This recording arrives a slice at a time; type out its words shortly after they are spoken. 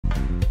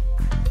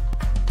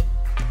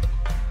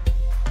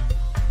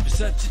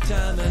such a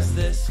time as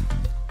this.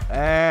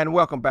 And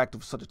welcome back to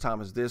For Such a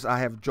Time as This. I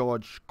have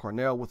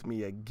geo.carneal with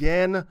me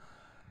again,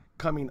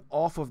 coming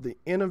off of the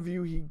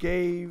interview he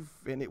gave,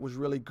 and it was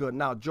really good.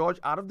 Now, George,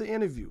 out of the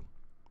interview,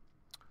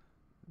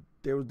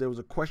 there was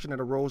a question that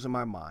arose in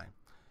my mind.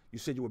 You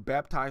said you were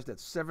baptized at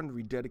 7,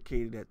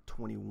 rededicated at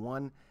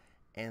 21,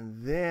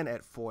 and then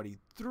at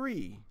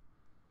 43,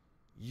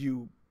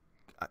 you,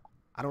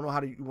 I don't know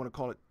how you want to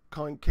call it,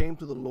 came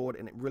to the Lord,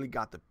 and it really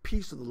got the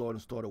peace of the Lord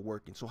and started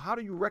working. So how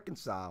do you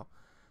reconcile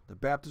the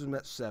baptism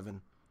at 7,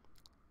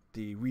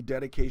 the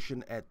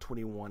rededication at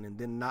 21, and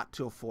then not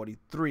till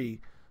 43,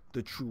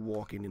 the true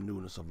walking in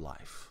newness of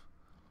life?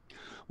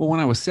 Well, when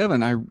I was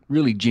 7, I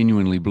really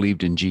genuinely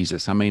believed in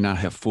Jesus. I may not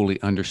have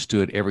fully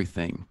understood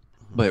everything,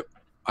 but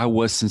I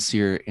was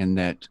sincere in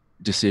that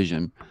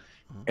decision.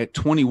 At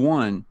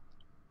 21,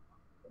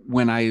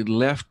 when I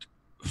left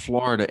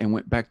Florida and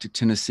went back to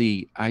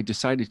Tennessee, I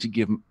decided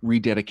to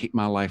rededicate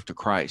my life to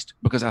Christ,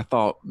 because I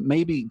thought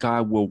maybe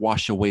God will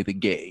wash away the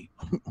gay,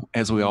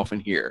 as we often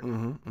hear.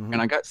 And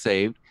I got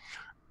saved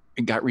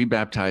and got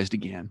rebaptized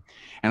again.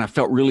 And I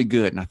felt really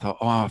good. And I thought,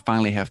 oh, I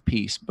finally have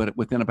peace. But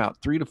within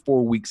about 3 to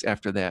 4 weeks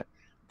after that,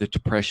 the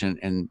depression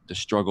and the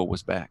struggle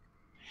was back.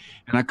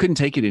 And I couldn't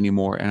take it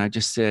anymore. And I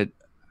just said,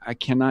 I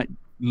cannot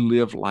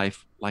live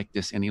life like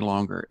this any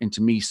longer. And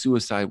to me,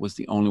 suicide was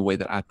the only way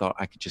that I thought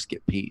I could just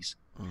get peace.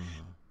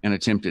 And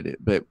attempted it.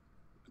 But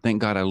thank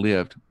God I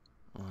lived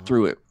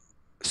through it.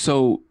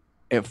 So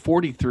at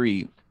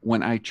 43,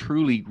 when I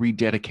truly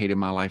rededicated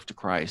my life to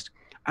Christ,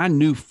 I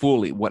knew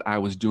fully what I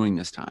was doing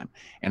this time.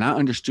 And I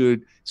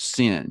understood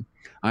sin.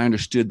 I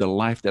understood the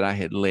life that I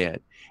had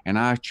led. And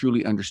I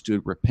truly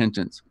understood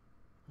repentance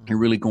and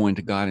really going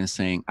to God and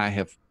saying, I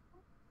have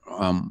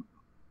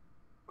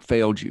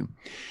failed you.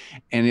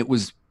 And it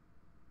was,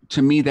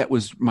 to me, that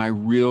was my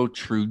real,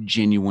 true,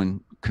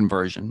 genuine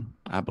conversion,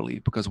 I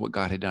believe, because of what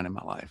God had done in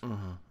my life.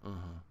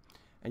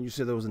 And you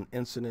said there was an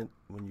incident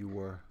when you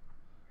were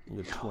in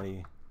your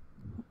 20.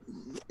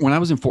 When I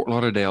was in Fort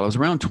Lauderdale, I was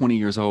around 20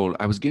 years old.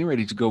 I was getting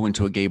ready to go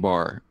into a gay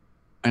bar,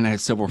 and I had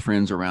several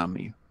friends around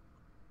me.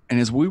 And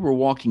as we were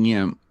walking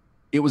in,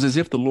 it was as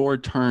if the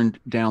Lord turned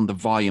down the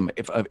volume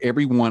of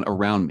everyone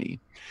around me.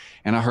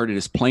 And I heard it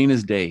as plain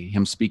as day,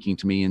 him speaking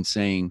to me and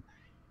saying,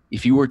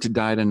 if you were to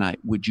die tonight,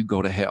 would you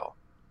go to hell?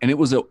 And it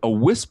was a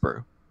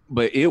whisper,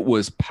 but it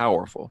was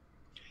powerful.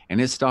 And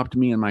it stopped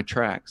me in my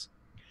tracks.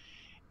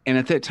 And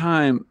at that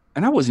time,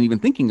 and I wasn't even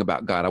thinking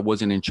about God. I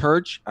wasn't in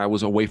church. I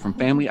was away from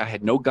family. I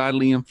had no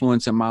godly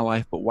influence in my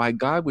life. But why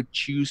God would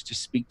choose to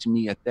speak to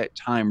me at that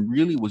time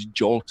really was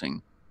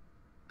jolting.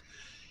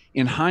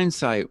 In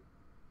hindsight,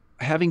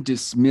 having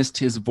dismissed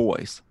his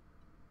voice,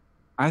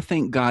 I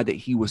thank God that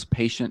he was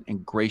patient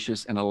and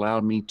gracious and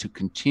allowed me to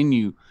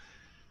continue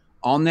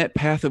on that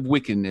path of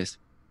wickedness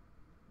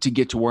to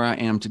get to where I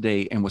am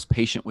today, and was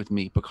patient with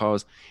me,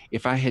 because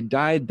if I had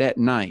died that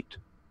night,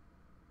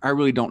 I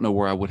really don't know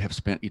where I would have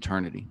spent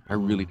eternity. I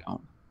really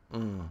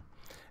don't.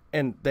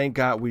 And thank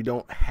God we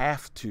don't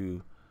have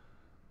to,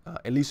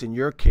 at least in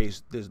your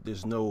case,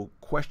 there's no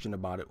question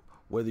about it.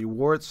 Whether you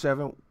were at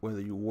 7,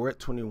 whether you were at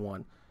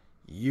 21,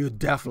 you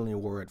definitely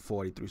were at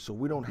 43. So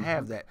we don't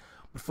have that.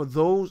 But for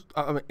those,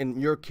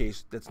 in your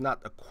case, that's not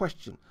a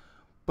question.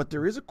 But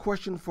there is a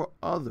question for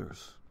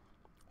others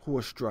who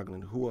are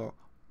struggling, who are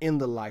in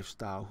the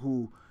lifestyle,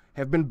 who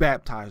have been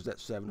baptized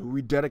at 7,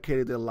 who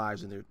rededicated their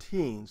lives in their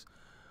teens,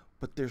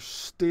 but they're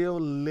still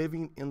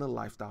living in the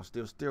lifestyle,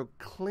 still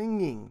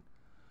clinging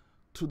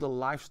to the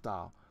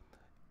lifestyle,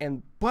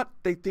 but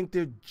they think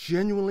they're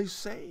genuinely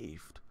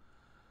saved.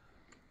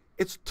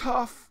 It's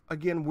tough.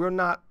 Again,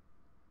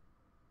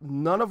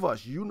 none of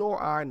us, you nor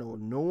I know,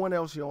 no one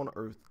else here on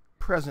earth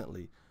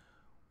presently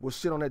will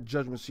sit on that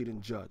judgment seat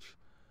and judge.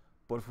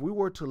 But if we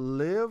were to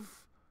live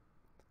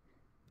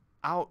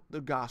out the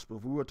gospel,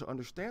 if we were to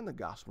understand the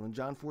gospel, in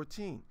John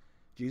 14,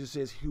 Jesus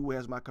says, he who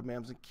has my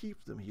commandments and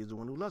keeps them, he is the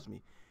one who loves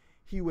me.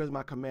 He who has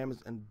my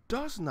commandments and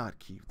does not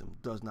keep them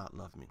does not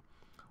love me.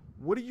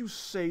 What do you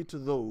say to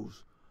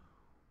those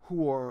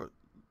who are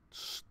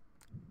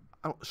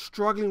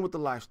struggling with the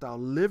lifestyle,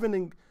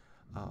 living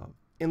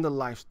in the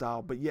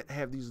lifestyle, but yet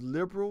have these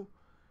liberal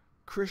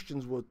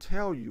Christians will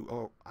tell you,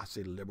 or I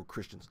say liberal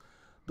Christians,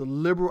 the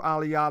liberal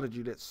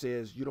ideology that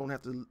says you don't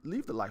have to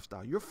leave the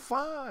lifestyle. You're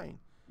fine.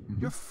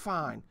 You're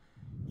fine.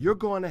 You're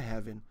going to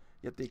heaven,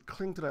 yet they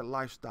cling to that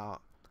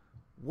lifestyle.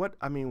 What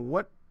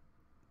do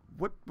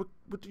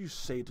you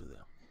say to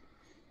them?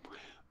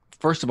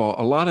 First of all,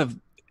 a lot of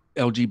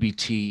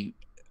LGBT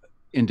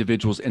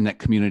individuals in that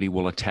community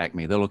will attack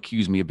me. They'll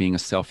accuse me of being a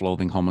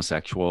self-loathing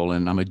homosexual,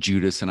 and I'm a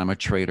Judas, and I'm a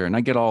traitor, and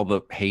I get all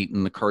the hate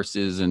and the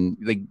curses, and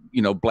they,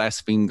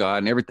 blaspheme God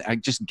and everything. I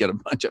just get a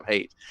bunch of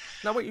hate.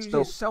 Now, wait, you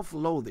say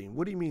self-loathing.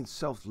 What do you mean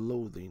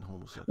self-loathing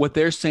homosexual? What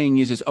they're saying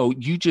is,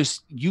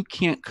 you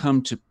can't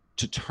come to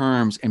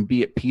terms and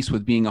be at peace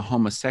with being a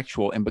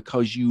homosexual, and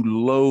because you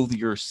loathe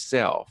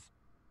yourself,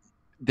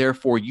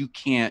 therefore you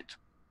can't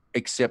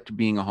accept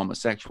being a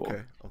homosexual.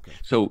 Okay.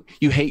 So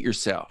you hate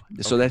yourself.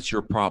 So that's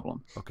your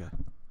problem. Okay.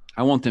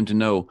 I want them to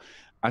know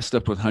I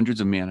slept with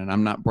hundreds of men, and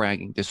I'm not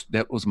bragging.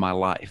 That was my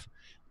life.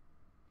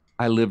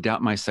 I lived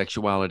out my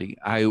sexuality.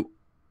 I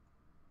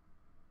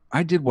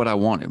did what I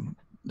wanted,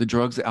 the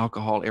drugs, the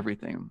alcohol,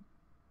 everything.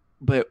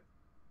 But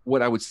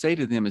what I would say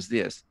to them is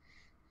this.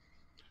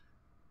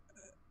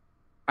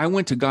 I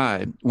went to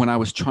God when I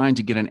was trying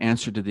to get an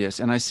answer to this,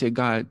 and I said,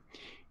 God,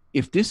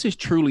 if this is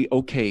truly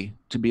okay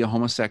to be a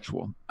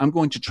homosexual, I'm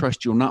going to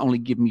trust you'll not only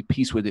give me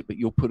peace with it, but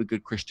you'll put a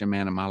good Christian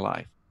man in my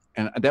life.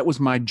 And that was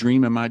my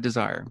dream and my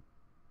desire,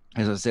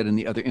 as I said in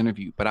the other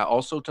interview. But I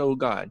also told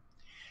God,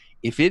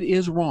 if it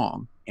is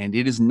wrong and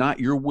it is not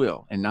your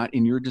will and not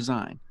in your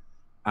design,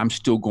 I'm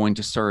still going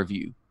to serve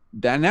you.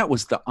 That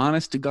was the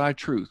honest to God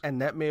truth.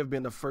 And that may have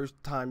been the first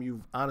time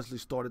you've honestly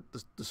started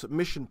the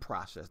submission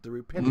process, the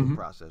repenting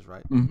process,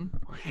 right?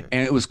 Okay.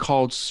 And it was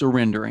called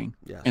surrendering.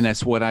 Yes. And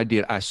that's what I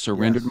did. I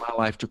surrendered my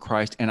life to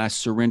Christ, and I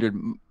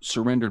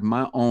surrendered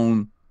my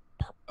own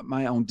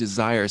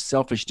desires,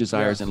 selfish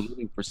desires, and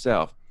living for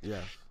self.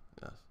 Yes.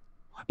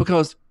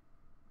 Because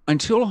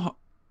until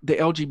the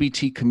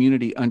LGBT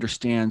community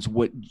understands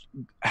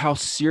how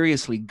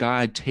seriously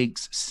God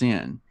takes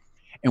sin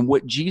and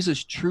what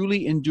Jesus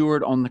truly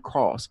endured on the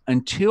cross,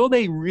 until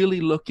they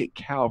really look at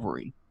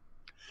Calvary,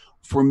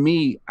 for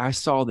me, I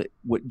saw that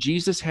what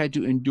Jesus had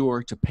to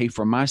endure to pay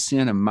for my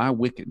sin and my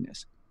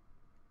wickedness,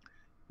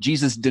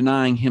 Jesus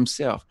denying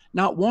himself,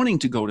 not wanting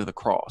to go to the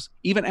cross,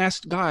 even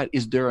asked God,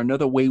 is there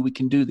another way we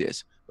can do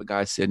this? But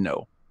God said,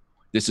 no,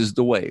 this is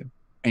the way.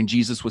 And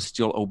Jesus was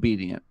still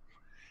obedient.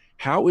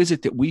 How is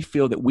it that we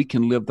feel that we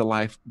can live the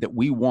life that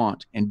we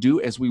want and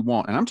do as we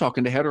want? And I'm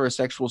talking to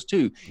heterosexuals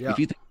too. Yeah, if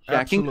you think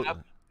shacking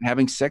up,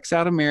 having sex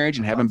out of marriage,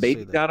 and having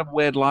babies out of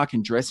wedlock,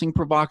 and dressing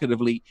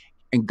provocatively,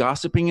 and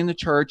gossiping in the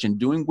church, and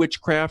doing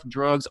witchcraft,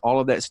 drugs, all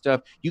of that stuff,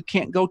 you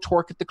can't go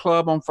twerk at the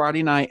club on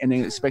Friday night and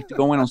then expect to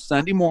go in on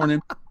Sunday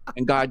morning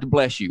and God to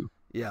bless you.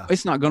 Yeah,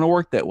 it's not going to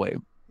work that way.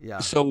 Yeah.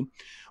 So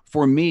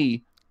for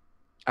me,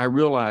 I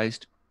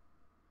realized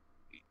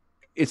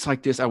it's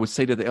like this. I would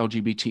say to the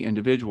LGBT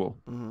individual,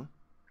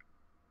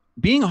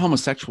 being a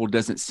homosexual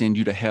doesn't send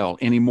you to hell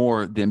any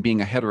more than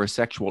being a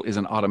heterosexual is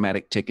an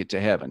automatic ticket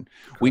to heaven.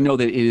 Correct. We know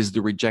that it is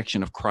the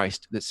rejection of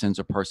Christ that sends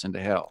a person to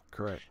hell.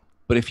 Correct.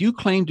 But if you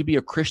claim to be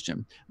a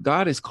Christian,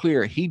 God is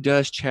clear. He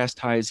does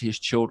chastise his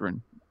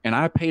children. And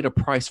I paid a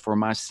price for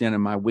my sin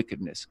and my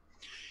wickedness.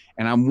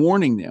 And I'm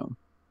warning them,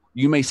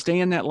 you may stay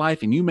in that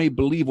life and you may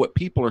believe what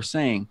people are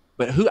saying,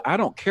 but I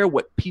don't care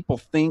what people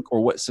think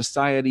or what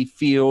society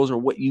feels or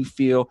what you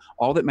feel.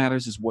 All that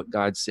matters is what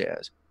God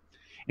says.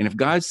 And if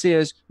God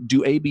says,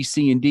 do A, B,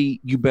 C, and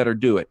D, you better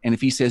do it. And if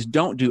he says,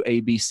 don't do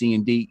A, B, C,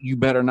 and D, you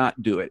better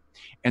not do it.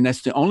 And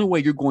that's the only way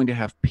you're going to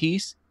have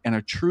peace and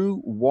a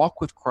true walk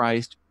with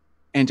Christ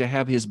and to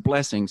have his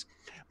blessings,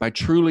 by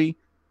truly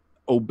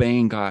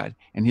obeying God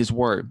and his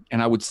word.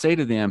 And I would say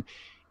to them,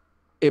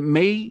 it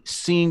may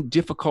seem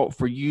difficult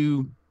for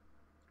you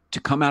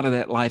to come out of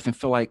that life and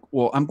feel like,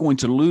 well, I'm going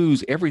to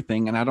lose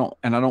everything. And I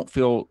don't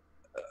feel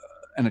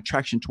an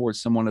attraction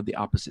towards someone of the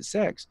opposite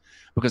sex,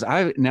 because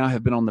I now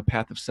have been on the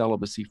path of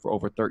celibacy for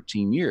over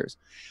 13 years.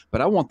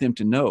 But I want them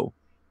to know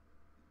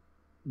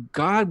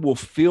God will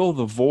fill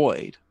the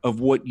void of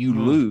what you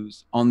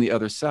lose on the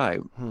other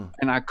side.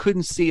 And I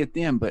couldn't see it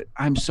then, but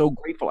I'm so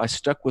grateful I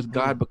stuck with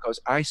God because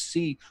I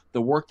see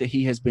the work that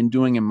he has been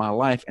doing in my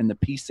life and the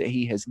peace that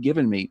he has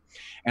given me.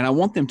 And I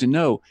want them to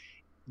know,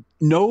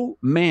 no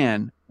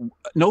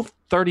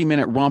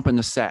 30-minute romp in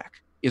the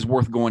sack is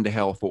worth going to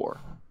hell for.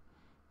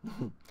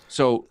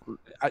 So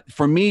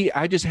for me,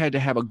 I just had to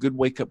have a good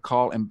wake-up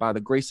call. And by the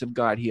grace of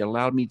God, he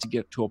allowed me to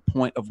get to a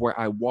point of where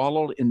I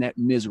wallowed in that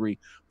misery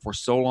for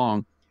so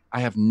long. I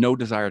have no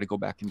desire to go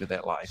back into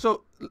that life.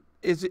 So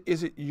is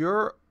it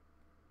your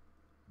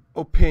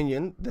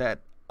opinion that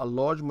a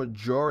large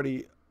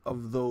majority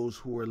of those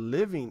who are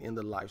living in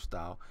the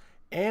lifestyle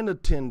and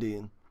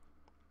attending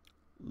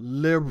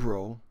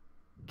liberal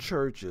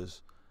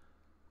churches,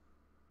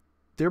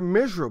 they're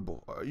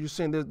miserable? Are you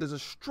saying there's a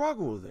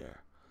struggle there?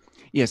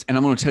 Yes, and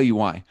I'm going to tell you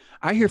why.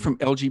 I hear from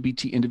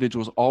LGBT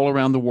individuals all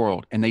around the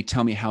world, and they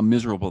tell me how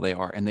miserable they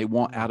are, and they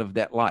want out of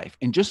that life.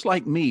 And just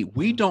like me,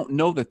 we don't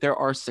know that there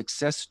are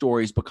success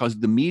stories because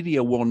the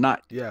media will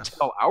not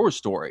tell our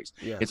stories.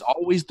 Yes. It's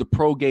always the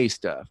pro-gay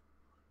stuff.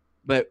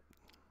 But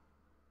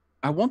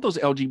I want those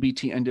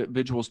LGBT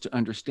individuals to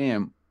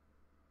understand,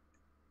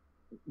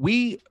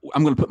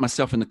 I'm going to put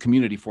myself in the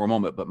community for a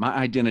moment, but my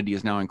identity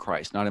is now in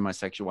Christ, not in my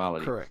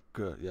sexuality. Correct.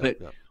 Good. Yeah.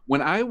 But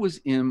when I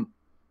was in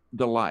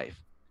the life,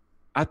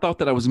 I thought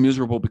that I was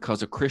miserable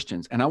because of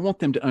Christians. And I want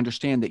them to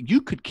understand that you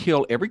could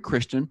kill every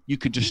Christian. You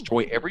could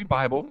destroy every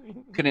Bible,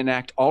 could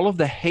enact all of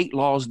the hate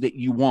laws that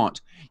you want.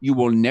 You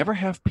will never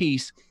have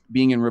peace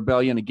being in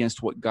rebellion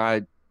against what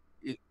God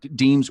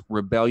deems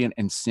rebellion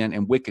and sin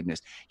and wickedness.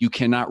 You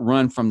cannot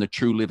run from the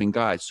true living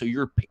God. So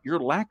your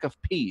lack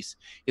of peace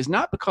is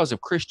not because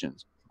of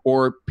Christians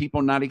or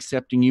people not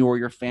accepting you or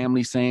your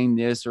family saying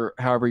this or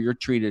however you're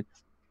treated.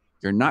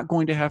 You're not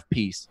going to have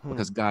peace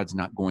because God's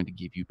not going to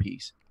give you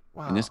peace.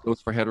 Wow. And this goes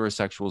for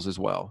heterosexuals as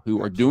well,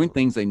 who are doing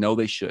things they know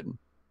they shouldn't.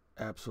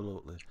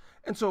 Absolutely.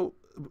 And so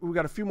we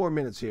got a few more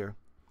minutes here.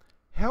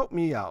 Help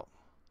me out.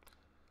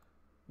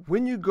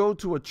 When you go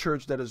to a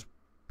church that is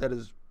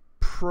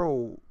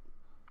pro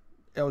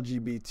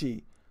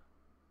LGBT,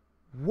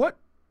 what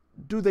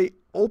do they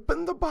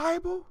open the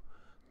Bible?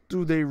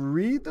 Do they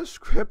read the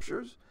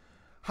scriptures?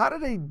 How do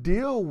they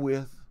deal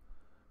with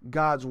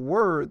God's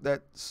word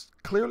that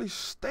clearly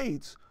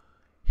states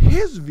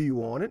his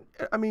view on it?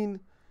 I mean,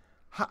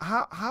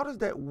 how does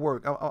that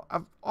work?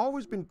 I've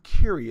always been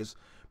curious,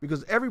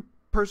 because every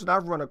person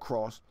I've run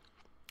across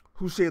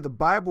who say the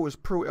Bible is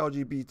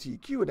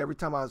pro-LGBTQ, and every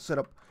time I set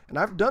up, and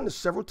I've done this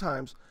several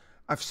times,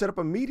 I've set up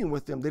a meeting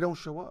with them, they don't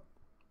show up.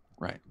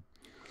 Right.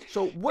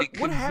 So what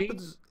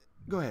happens?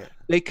 Go ahead.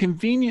 They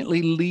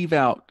conveniently leave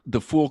out the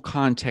full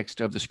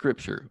context of the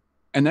scripture.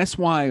 And that's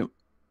why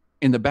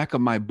in the back of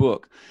my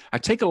book, I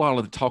take a lot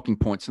of the talking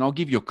points, and I'll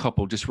give you a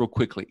couple just real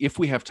quickly, if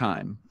we have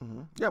time.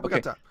 Mm-hmm. Yeah, we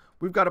got time.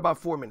 We've got about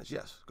 4 minutes.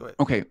 Yes, go ahead.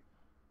 Okay.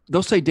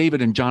 They'll say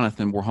David and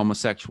Jonathan were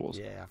homosexuals.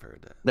 Yeah, I've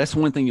heard that. That's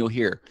one thing you'll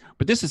hear.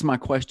 But this is my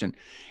question.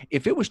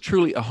 If it was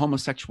truly a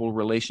homosexual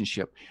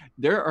relationship,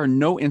 there are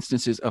no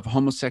instances of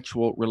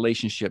homosexual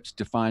relationships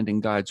defined in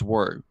God's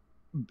word.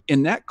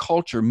 In that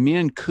culture,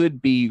 men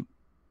could be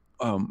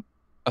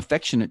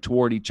affectionate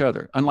toward each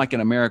other. Unlike in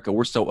America,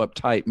 we're so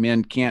uptight,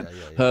 men can't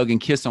hug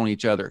and kiss on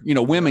each other. You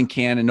know, women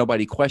can, and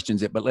nobody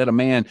questions it, but let a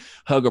man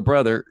hug a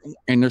brother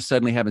and they're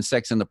suddenly having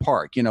sex in the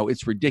park. You know,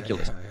 it's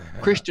ridiculous.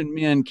 Christian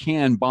men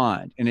can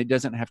bond, and it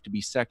doesn't have to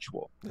be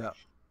sexual. Yeah.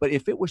 But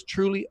if it was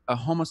truly a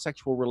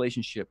homosexual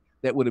relationship,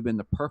 that would have been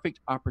the perfect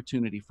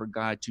opportunity for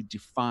God to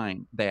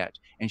define that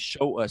and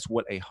show us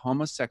what a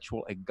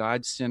homosexual, a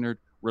God-centered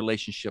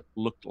relationship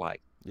looked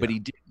like. But he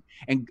didn't.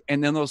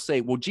 And then they'll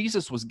say, well,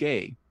 Jesus was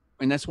gay,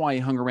 and that's why he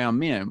hung around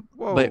men.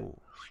 Whoa. But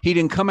he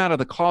didn't come out of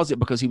the closet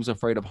because he was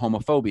afraid of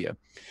homophobia.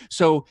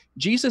 So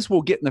Jesus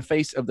will get in the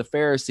face of the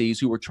Pharisees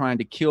who were trying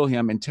to kill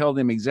him and tell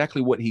them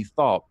exactly what he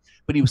thought,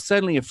 but he was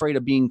suddenly afraid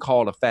of being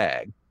called a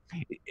fag.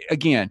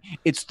 Again,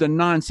 it's the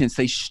nonsense.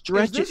 They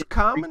stretch it. Is this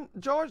common,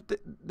 George?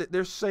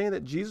 They're saying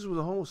that Jesus was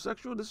a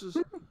homosexual? This is...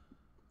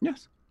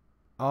 Yes.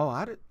 Oh,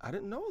 I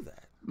didn't know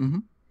that. Mm-hmm.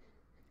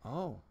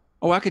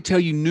 Oh, I could tell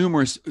you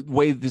numerous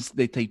ways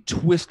that they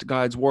twist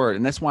God's word.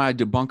 And that's why I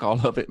debunk all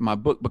of it in my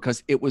book,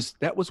 because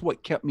that was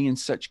what kept me in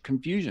such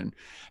confusion,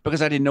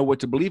 because I didn't know what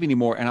to believe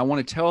anymore. And I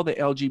want to tell the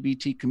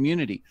LGBT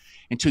community,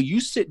 until you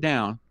sit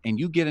down and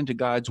you get into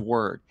God's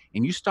word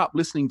and you stop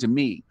listening to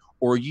me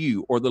or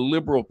you or the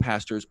liberal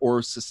pastors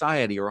or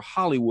society or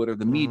Hollywood or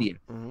the media,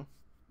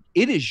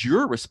 it is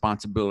your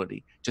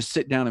responsibility to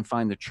sit down and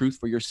find the truth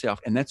for yourself.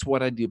 And that's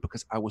what I did,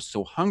 because I was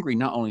so hungry,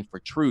 not only for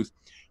truth,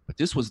 but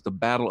this was the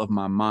battle of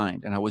my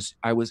mind. And it was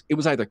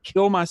either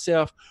kill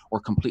myself or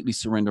completely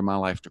surrender my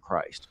life to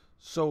Christ.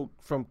 So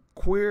from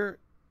queer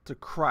to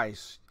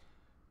Christ,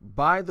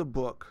 buy the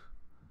book.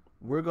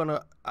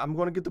 I'm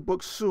gonna get the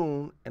book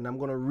soon, and I'm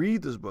gonna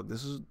read this book.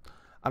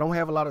 I don't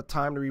have a lot of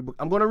time to read books.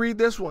 I'm gonna read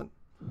this one.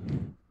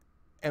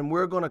 And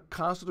we're gonna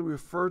constantly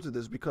refer to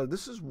this, because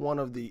this is one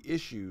of the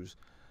issues.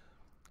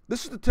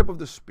 This is the tip of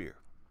the spear.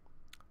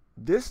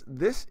 This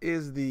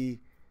is the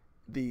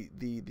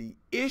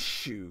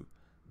issue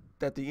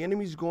that the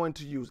enemy's going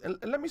to use. And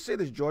let me say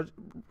this, George,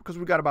 because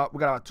we got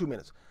about 2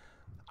 minutes.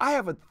 I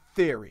have a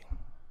theory.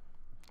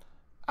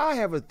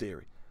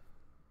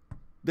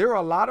 There are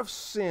a lot of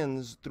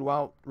sins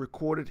throughout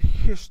recorded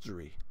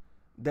history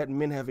that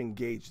men have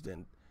engaged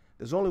in.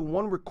 There's only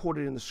one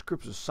recorded in the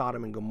scriptures,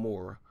 Sodom and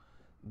Gomorrah,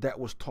 that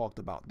was talked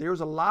about.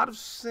 There's a lot of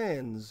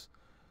sins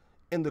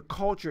in the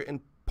culture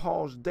in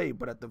Paul's day,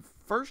 but at the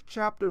first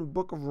chapter in the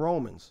book of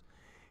Romans,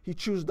 he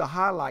chooses to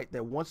highlight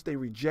that once they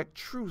reject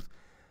truth,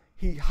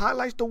 he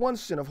highlights the one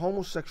sin of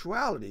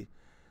homosexuality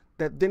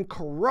that then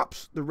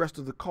corrupts the rest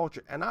of the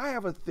culture. And I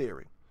have a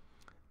theory.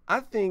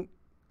 I think,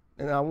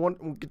 and I want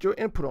to get your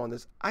input on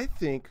this, I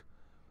think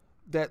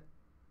that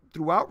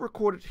throughout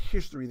recorded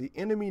history, the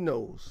enemy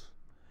knows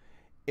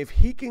if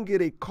he can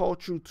get a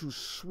culture to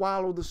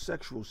swallow the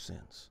sexual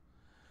sins,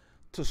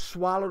 to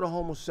swallow the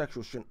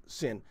homosexual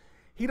sin,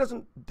 he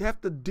doesn't have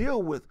to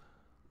deal with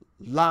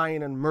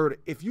lying and murder.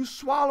 If you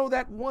swallow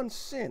that one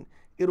sin,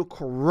 it'll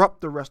corrupt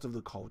the rest of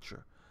the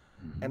culture.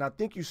 And I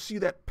think you see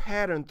that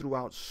pattern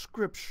throughout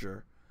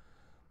Scripture,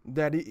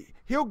 that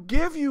he'll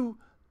give you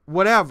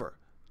whatever,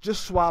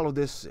 just swallow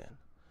this sin.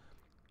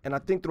 And I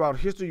think throughout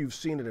history, you've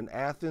seen it in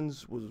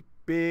Athens, was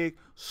big,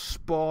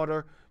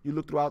 Sparta. You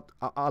look throughout,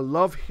 I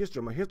love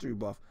history, I'm a history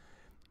buff.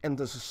 And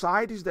the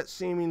societies that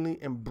seemingly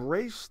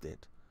embraced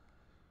it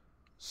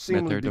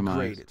seemingly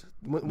degraded,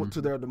 went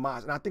to their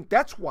demise. And I think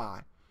that's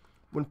why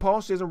when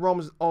Paul says in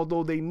Romans,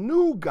 although they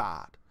knew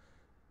God,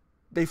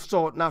 they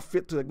saw it not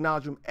fit to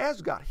acknowledge him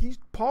as God.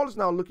 Paul is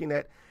now looking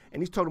at,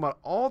 and he's talking about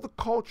all the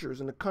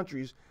cultures and the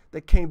countries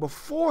that came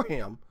before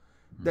him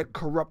that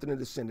corrupted and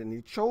descended. And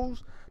he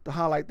chose to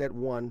highlight that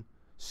one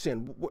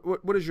sin.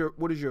 What is your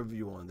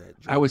view on that,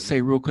 Jordan? I would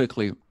say real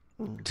quickly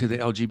to the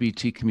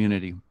LGBT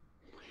community,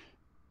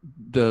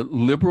 the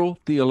liberal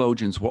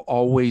theologians will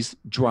always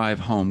drive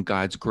home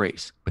God's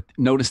grace. But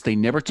notice they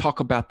never talk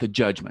about the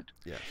judgment.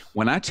 Yes.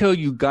 When I tell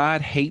you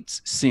God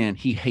hates sin,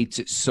 he hates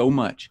it so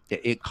much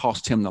that it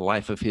cost him the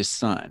life of his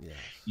son. Yes.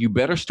 You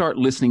better start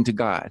listening to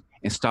God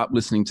and stop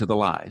listening to the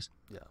lies.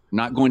 Yeah.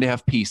 Not going to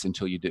have peace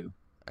until you do.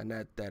 And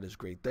that is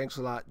great. Thanks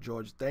a lot,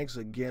 George. Thanks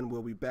again.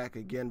 We'll be back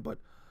again. But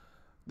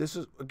this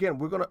is, again,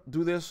 we're going to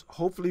do this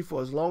hopefully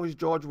for as long as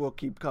George will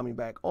keep coming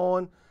back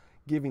on,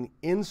 giving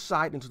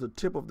insight into the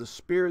tip of the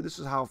Spirit. This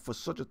is how, for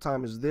such a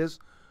time as this,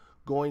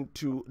 going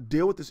to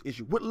deal with this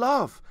issue with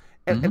love.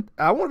 And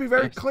I want to be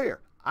very clear.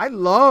 I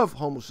love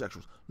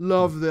homosexuals.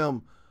 Love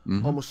them.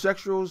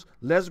 Homosexuals,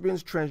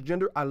 lesbians,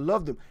 transgender, I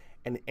love them.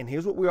 And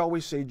here's what we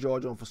always say,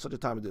 George, on for such a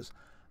time as this.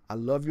 I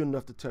love you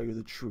enough to tell you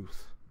the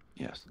truth.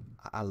 Yes.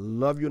 I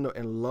love you enough,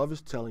 and love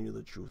is telling you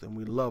the truth, and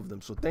we love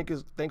them. So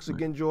thanks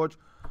again, George,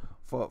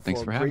 for a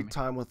great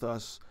time with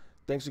us.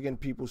 Thanks again,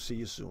 people. See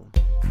you soon.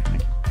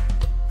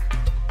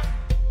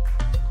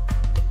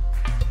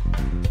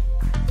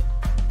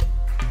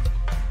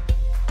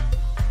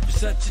 For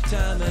such a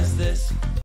time as this.